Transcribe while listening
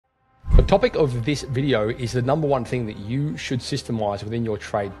topic of this video is the number one thing that you should systemize within your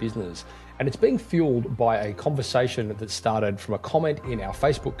trade business. And it's being fueled by a conversation that started from a comment in our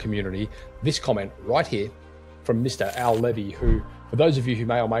Facebook community. This comment right here from Mr. Al Levy, who, for those of you who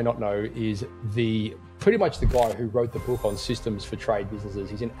may or may not know, is pretty much the guy who wrote the book on systems for trade businesses.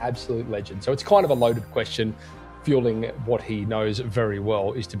 He's an absolute legend. So it's kind of a loaded question, fueling what he knows very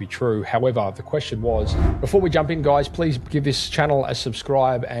well is to be true. However, the question was, before we jump in, guys, please give this channel a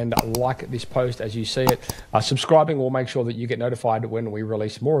subscribe and like this post as you see it. Subscribing will make sure that you get notified when we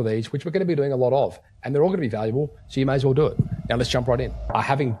release more of these, which we're going to be doing a lot of, and they're all going to be valuable, so you may as well do it. Now let's jump right in.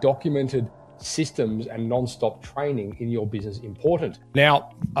 Having documented systems and non-stop training in your business important.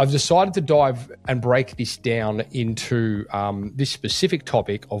 Now, I've decided to dive and break this down into this specific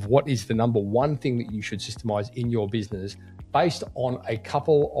topic of what is the number one thing that you should systemize in your business based on a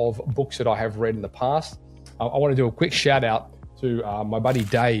couple of books that I have read in the past. I want to do a quick shout out to my buddy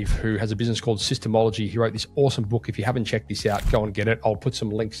Dave, who has a business called Systemology. He wrote this awesome book. If you haven't checked this out, go and get it. I'll put some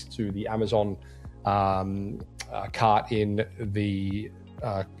links to the Amazon cart in the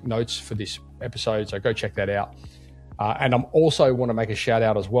notes for this episode, so go check that out. And I'm also want to make a shout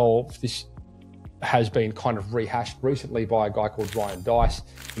out as well. This has been kind of rehashed recently by a guy called Ryan Dice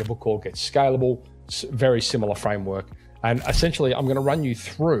in a book called Get Scalable. It's a very similar framework. And essentially, I'm going to run you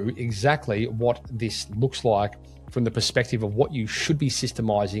through exactly what this looks like from the perspective of what you should be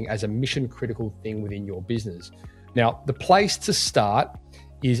systemizing as a mission critical thing within your business. Now, the place to start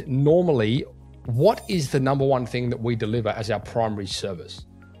is normally, what is the number one thing that we deliver as our primary service?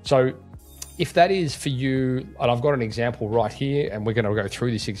 So if that is for you, and I've got an example right here, and we're going to go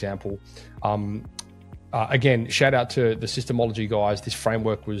through this example. Again, shout out to the Systemology guys. This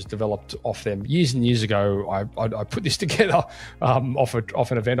framework was developed off them years and years ago. I put this together off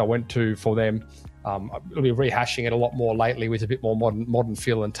an event I went to for them. I'll be rehashing it a lot more lately with a bit more modern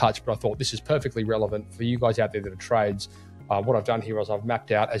feel and touch, but I thought this is perfectly relevant for you guys out there that are trades. What I've done here is I've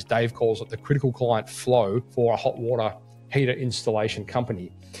mapped out, as Dave calls it, the critical client flow for a hot water heater installation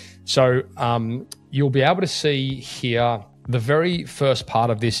company. So you'll be able to see here, the very first part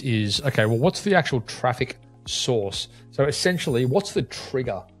of this is, okay, well, what's the actual traffic source? So essentially, what's the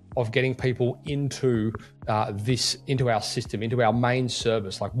trigger of getting people into into our system, into our main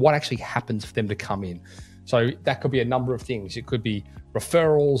service? Like, what actually happens for them to come in? So that could be a number of things. It could be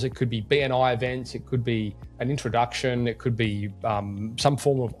referrals, it could be BNI events, it could be an introduction, it could be some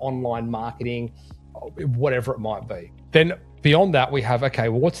form of online marketing, whatever it might be. Then beyond that, we have, okay,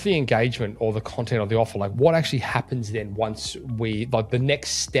 well, what's the engagement or the content of the offer? Like, what actually happens then once like the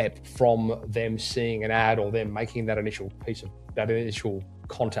next step from them seeing an ad or them making that initial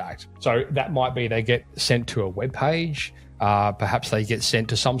contact? So that might be they get sent to a web page. Perhaps they get sent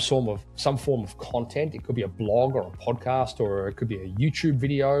to some form of content. It could be a blog or a podcast, or it could be a YouTube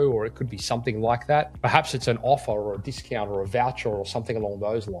video, or it could be something like that. Perhaps it's an offer or a discount or a voucher or something along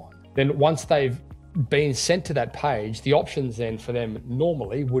those lines. Then once they've been sent to that page, the options then for them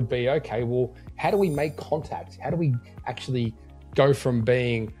normally would be, okay, well, how do we make contact? How do we actually go from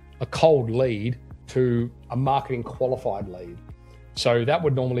being a cold lead to a marketing qualified lead? So that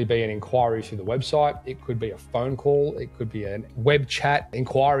would normally be an inquiry through the website. It could be a phone call. It could be a web chat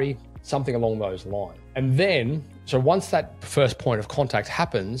inquiry, something along those lines. And then, so once that first point of contact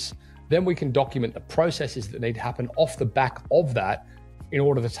happens, then we can document the processes that need to happen off the back of that in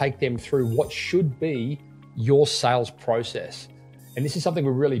order to take them through what should be your sales process. And this is something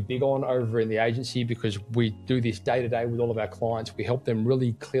we're really big on over in the agency, because we do this day to day with all of our clients. We help them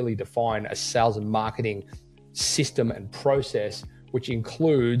really clearly define a sales and marketing system and process, which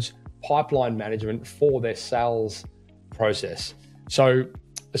includes pipeline management for their sales process. So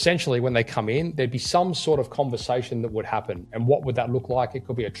essentially, when they come in, there'd be some sort of conversation that would happen. And what would that look like? It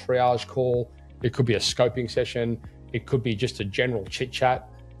could be a triage call. It could be a scoping session. It could be just a general chit chat.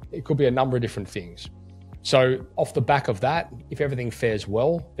 It could be a number of different things. So off the back of that, if everything fares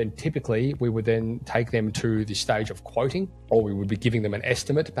well, then typically we would then take them to the stage of quoting, or we would be giving them an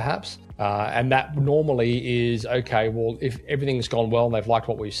estimate perhaps. And that normally is, okay, well, if everything's gone well and they've liked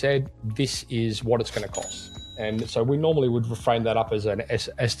what we've said, this is what it's going to cost. And so we normally would reframe that up as an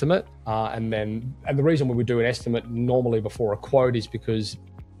estimate. And the reason we would do an estimate normally before a quote is because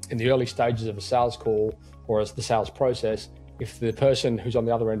in the early stages of a sales call or as the sales process, if the person who's on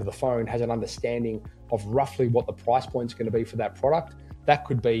the other end of the phone has an understanding of roughly what the price point is going to be for that product, that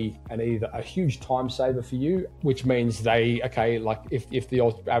could be either a huge time saver for you, which means like if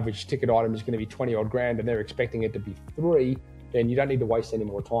the average ticket item is going to be 20 odd grand and they're expecting it to be 3, then you don't need to waste any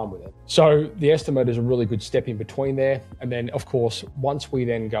more time with it. So the estimate is a really good step in between there. And then of course, once we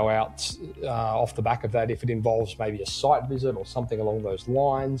then go out off the back of that, if it involves maybe a site visit or something along those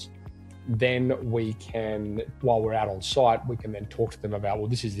lines, then we can, while we're out on site, we can then talk to them about, well,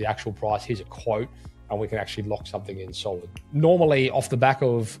 this is the actual price, here's a quote, and we can actually lock something in solid. Normally, off the back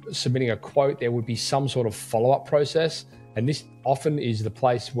of submitting a quote, there would be some sort of follow-up process. And this often is the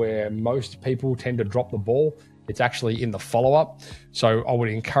place where most people tend to drop the ball. It's actually in the follow-up. So I would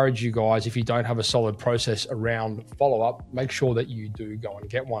encourage you guys, if you don't have a solid process around follow-up, make sure that you do go and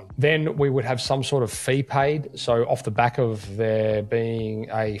get one. Then we would have some sort of fee paid. So off the back of there being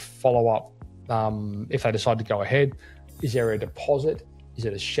a follow-up, if they decide to go ahead, is there a deposit? Is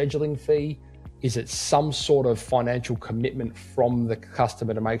it a scheduling fee? Is it some sort of financial commitment from the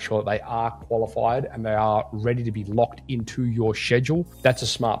customer to make sure that they are qualified and they are ready to be locked into your schedule? That's a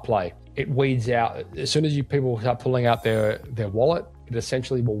smart play. It weeds out, as soon as people start pulling out their wallet, it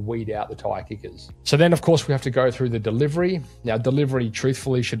essentially will weed out the tire kickers. So then, of course, we have to go through the delivery. Now, delivery,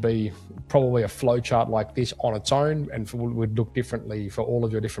 truthfully, should be probably a flow chart like this on its own, and would look differently for all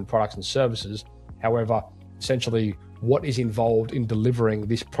of your different products and services. However, essentially, what is involved in delivering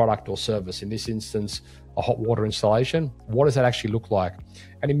this product or service? In this instance, a hot water installation. What does that actually look like?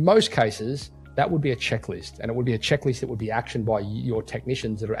 And in most cases, that would be a checklist, and it would be a checklist that would be actioned by your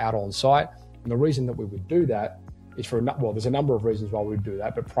technicians that are out on site. And the reason that we would do that is there's a number of reasons why we would do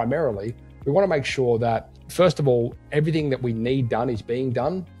that, but primarily we want to make sure that, first of all, everything that we need done is being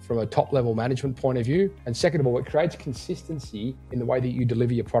done from a top level management point of view. And second of all, it creates consistency in the way that you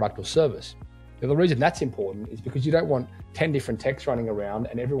deliver your product or service. Now, the reason that's important is because you don't want 10 different techs running around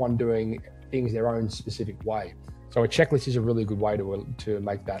and everyone doing things their own specific way. So a checklist is a really good way to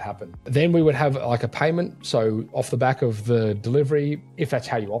make that happen. Then we would have like a payment. So off the back of the delivery, if that's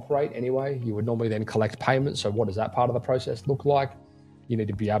how you operate anyway, you would normally then collect payment. So what does that part of the process look like? You need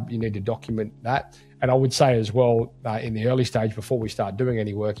to document that. And I would say as well, in the early stage, before we start doing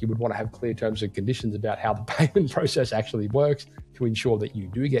any work, you would want to have clear terms and conditions about how the payment process actually works to ensure that you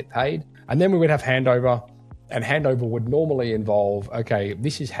do get paid. And then we would have handover, and handover would normally involve, okay,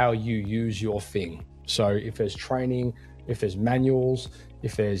 this is how you use your thing. So if there's training, if there's manuals,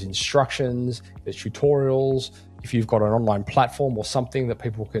 if there's instructions, if there's tutorials, if you've got an online platform or something that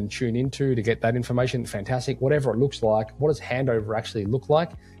people can tune into to get that information, fantastic. Whatever it looks like, what does handover actually look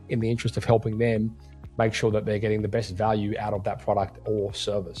like in the interest of helping them make sure that they're getting the best value out of that product or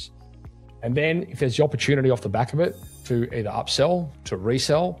service? And then if there's the opportunity off the back of it to either upsell, to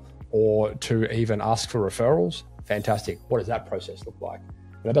resell, or to even ask for referrals, fantastic. What does that process look like?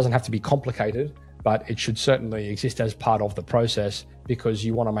 And it doesn't have to be complicated, but it should certainly exist as part of the process, because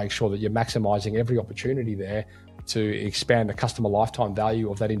you want to make sure that you're maximizing every opportunity there to expand the customer lifetime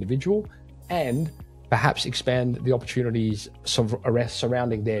value of that individual, and perhaps expand the opportunities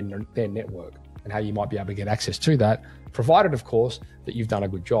surrounding their network and how you might be able to get access to that, provided, of course, that you've done a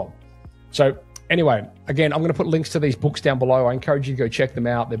good job. So anyway, again, I'm going to put links to these books down below. I encourage you to go check them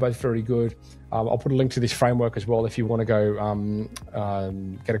out. They're both very good. I'll put a link to this framework as well if you want to go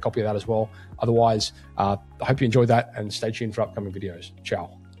get a copy of that as well. Otherwise, I hope you enjoyed that, and stay tuned for upcoming videos.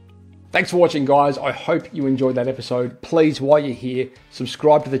 Ciao. Thanks for watching, guys. I hope you enjoyed that episode. Please, while you're here,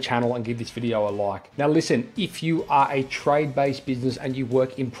 subscribe to the channel and give this video a like. Now listen, if you are a trade-based business and you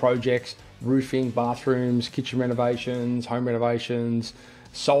work in projects, roofing, bathrooms, kitchen renovations, home renovations,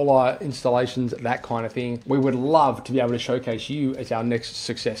 solar installations, that kind of thing, we would love to be able to showcase you as our next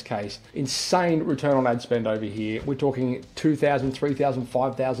success case. Insane return on ad spend over here. We're talking 2,000, 3,000,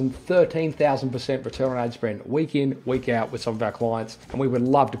 5,000, 13,000% return on ad spend week in, week out with some of our clients. And we would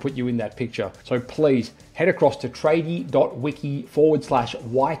love to put you in that picture. So please head across to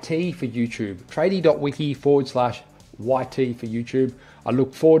tradie.wiki/YT for YouTube. Tradie.wiki/YT for YouTube. I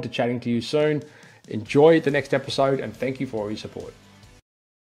look forward to chatting to you soon. Enjoy the next episode, and thank you for all your support.